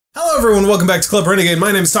Hello everyone, welcome back to Club Renegade.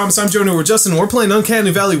 My name is Thomas, I'm joining with Justin, we're playing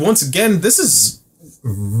Uncanny Valley once again. This is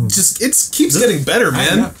just, it keeps getting better,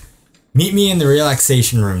 man. Meet me in the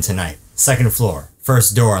relaxation room tonight. Second floor,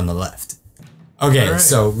 first door on the left. Okay, right.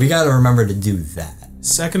 So we gotta remember to do that.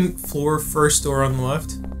 Second floor, first door on the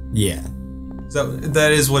left? Yeah.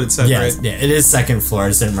 That is what it said, yes, right? Yeah, it is second floor, I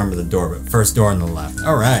just didn't remember the door, but first door on the left.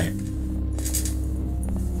 Alright.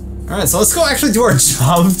 Alright, so let's go actually do our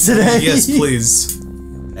job today. Yes, please.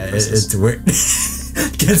 It's weird.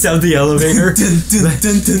 Gets out the elevator.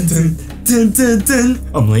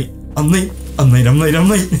 I'm late. I'm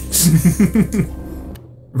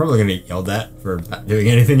probably gonna get yelled at for not doing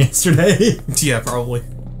anything yesterday. Yeah, probably.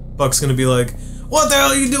 Buck's gonna be like, "What the hell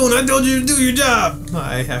are you doing? I told you to do your job."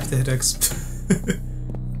 I have to hit X.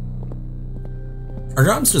 Our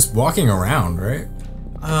job's just walking around, right?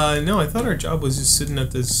 No, I thought our job was just sitting at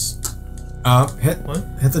this. Hit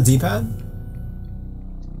the D-pad.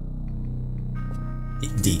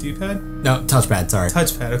 D-pad? No, touchpad, sorry.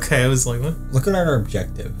 Touchpad, okay, I was like, what? Look at our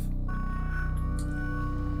objective.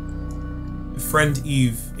 Friend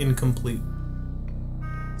Eve, incomplete.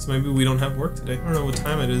 So maybe we don't have work today. I don't know what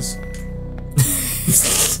time it is.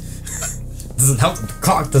 Doesn't help that the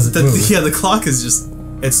clock doesn't move. Yeah, the clock is just,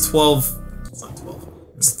 it's 12, it's not 12,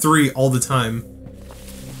 it's 3 all the time.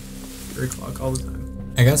 3 o'clock all the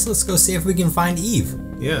time. I guess let's go see if we can find Eve.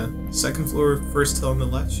 Yeah, second floor, first on the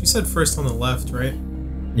left. She said first on the left, right?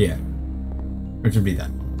 Yeah. Which would be that.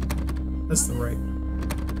 That's the right.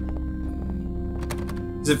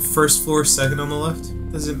 Is it first floor, second on the left?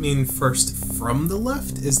 Does it mean first from the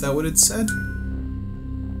left? Is that what it said?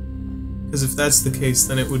 Because if that's the case,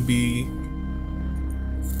 then it would be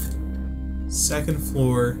second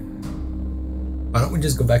floor. Why don't we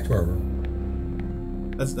just go back to our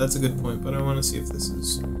room? That's a good point, but I want to see if this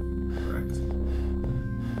is correct. It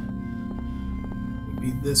would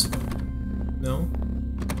be this one. No?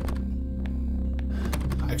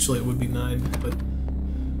 Actually, it would be 9, but...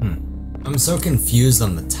 I'm so confused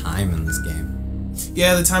on the time in this game.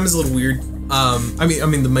 Yeah, the time is a little weird. I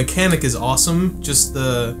mean, the mechanic is awesome. Just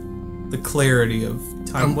the clarity of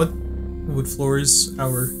time. What floor is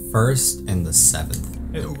our first and the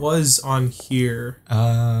 7th? It was on here,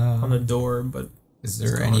 on the door, but is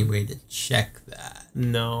there any way to check that?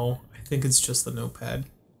 No, I think it's just the notepad.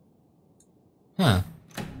 Huh.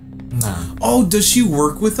 No. Oh, does she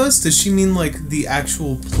work with us? Does she mean like the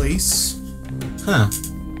actual place? Huh.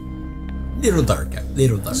 Little dark out.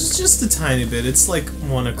 Little dark. It's just a tiny bit. It's like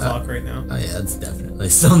 1 o'clock right now. Oh yeah, it's definitely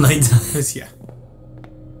still nighttime. Yeah.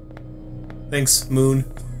 Thanks, Moon.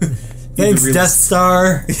 Thanks, Death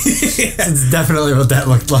Star. Yeah. That's definitely what that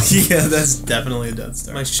looked like. Yeah, that's definitely a Death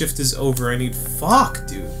Star. My shift is over. I need... Fuck,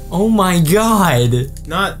 dude. Oh my god.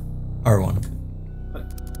 Not... R1.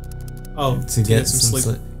 Oh, to get some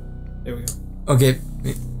sleep. There we go. Okay.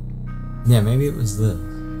 Yeah, maybe it was this.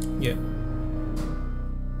 Yeah.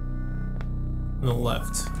 On the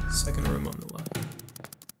left. Second room on the left.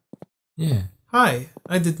 Yeah. Hi.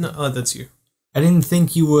 I did not... Oh, that's you. I didn't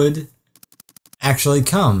think you would actually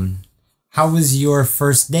come. How was your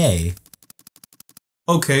first day?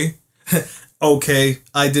 Okay. Okay.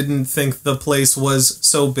 I didn't think the place was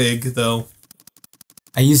so big, though.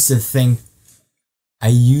 I used to think...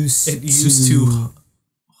 It used to...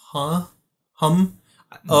 Huh? Hum?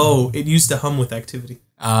 Oh, it used to hum with activity.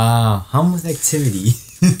 Hum with activity.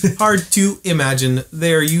 Hard to imagine.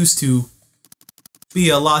 There used to be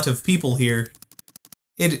a lot of people here.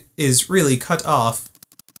 It is really cut off.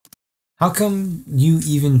 How come you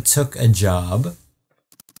even took a job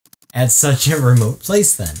at such a remote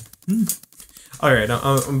place then? Alright,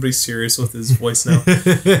 I'm gonna be serious with his voice now.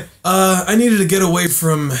 I needed to get away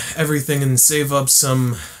from everything and save up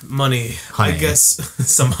some money. Honey. I guess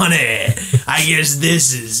some honey. I guess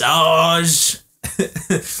this is ours.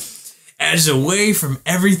 As away from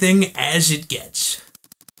everything as it gets.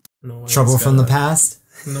 Trouble from the past?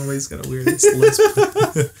 Nobody's got a weird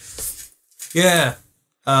lisp. Yeah.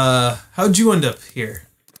 How'd you end up here?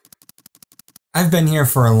 I've been here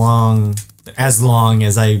for as long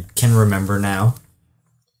as I can remember now.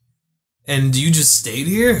 And you just stayed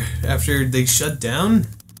here after they shut down?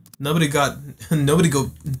 Nobody to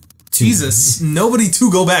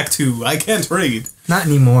go back to. I can't read. Not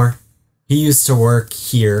anymore. He used to work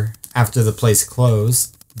here after the place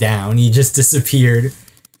closed down. He just disappeared.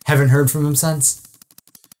 Haven't heard from him since.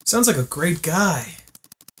 Sounds like a great guy.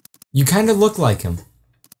 You kind of look like him.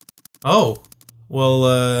 Oh.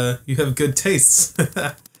 Well, you have good tastes.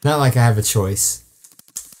 Not like I have a choice.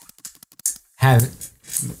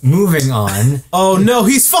 Moving on. Oh no,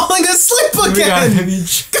 he's falling asleep again!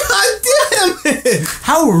 God damn Damn it!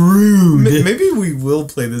 How rude. Maybe we will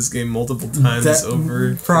play this game multiple times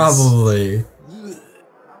over. Probably.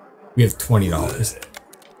 We have $20.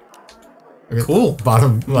 Cool.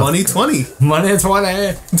 Bottom left. Money 20. Money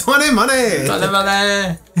 20. 20 money. 20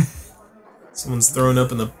 money. Someone's throwing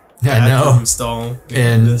up in the I know. bathroom stall.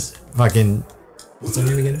 And fucking. What's her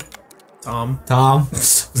name again? Tom. I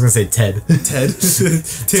was gonna say Ted. Ted.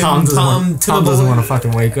 Tom doesn't want to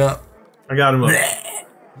fucking wake up. I got him up.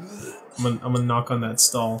 I'm gonna knock on that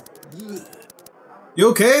stall. You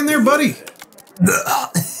okay in there, buddy?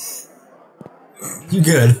 You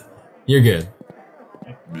good. You're good.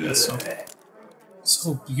 Yes,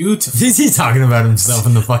 so beautiful. Is he talking about himself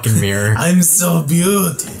in the fucking mirror? I'm so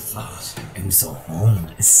beautiful. I'm so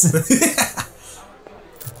homeless.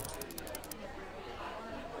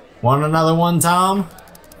 Want another one, Tom?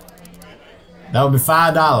 That would be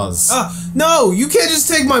 $5. No, you can't just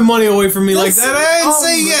take my money away from me like that. I didn't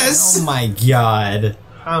say yes. Oh my god.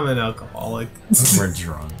 I'm an alcoholic. We're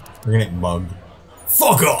drunk. We're gonna get mugged.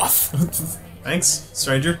 Fuck off! Thanks,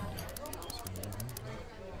 stranger.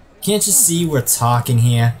 Can't you see we're talking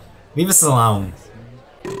here? Leave us alone.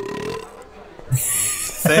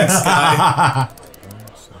 Thanks, guy.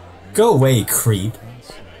 Go away, creep.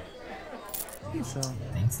 Thanks,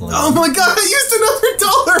 lady. Oh my god, I used another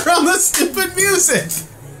 $1 on the stupid music!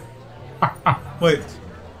 Wait.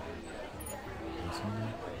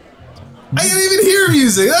 I didn't even hear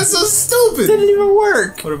music. That's so stupid. It didn't even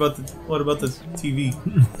work. What about the TV?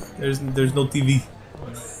 There's no TV.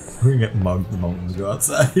 We're gonna get mugged the moment we go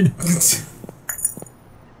outside.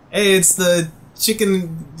 Hey, it's the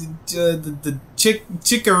chicken,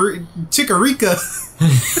 chickarica.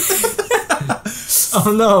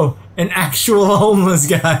 Oh no, an actual homeless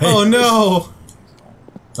guy. Oh no.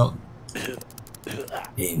 Oh.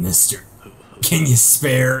 Hey, mister, can you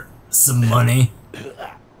spare some money?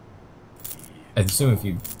 I assume if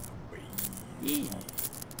you...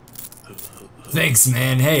 Thanks,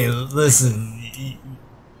 man. Hey, listen.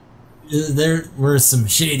 There were some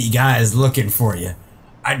shady guys looking for you.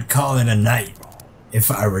 I'd call it a night if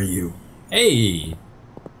I were you. Hey!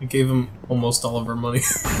 We gave him almost all of our money.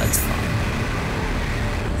 That's fine.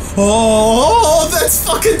 Oh, that's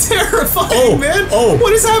fucking terrifying, man! Oh!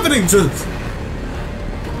 What is happening? Go.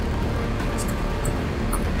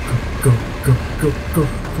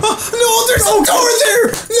 Oh, no, there's a door there!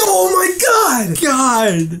 No, oh my god!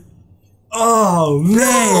 God! Oh,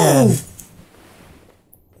 man! No.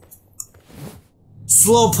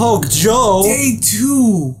 Slowpoke Joe! Day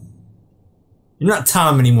 2! You're not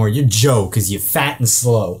Tom anymore, you're Joe, because you're fat and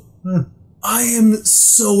slow. I am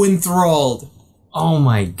so enthralled. Oh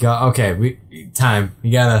my god, okay, we don't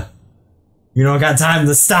got time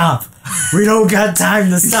to stop. We don't got time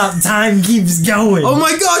to stop, time keeps going. Oh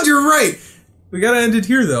my god, you're right! We gotta end it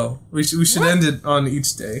here, though. We should end it on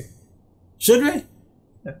each day. Should we?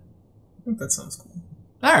 Yeah. I think that sounds cool.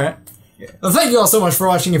 Alright. Yeah. Well, thank you all so much for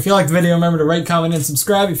watching. If you liked the video, remember to rate, comment, and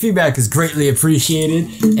subscribe. Your feedback is greatly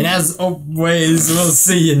appreciated. And as always, we'll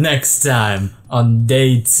see you next time on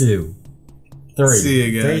day 2. 3. See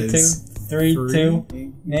you guys. 3, 2,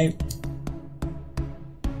 8.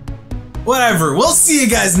 Whatever, we'll see you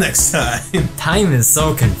guys next time. Time is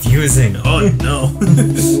so confusing. Oh no.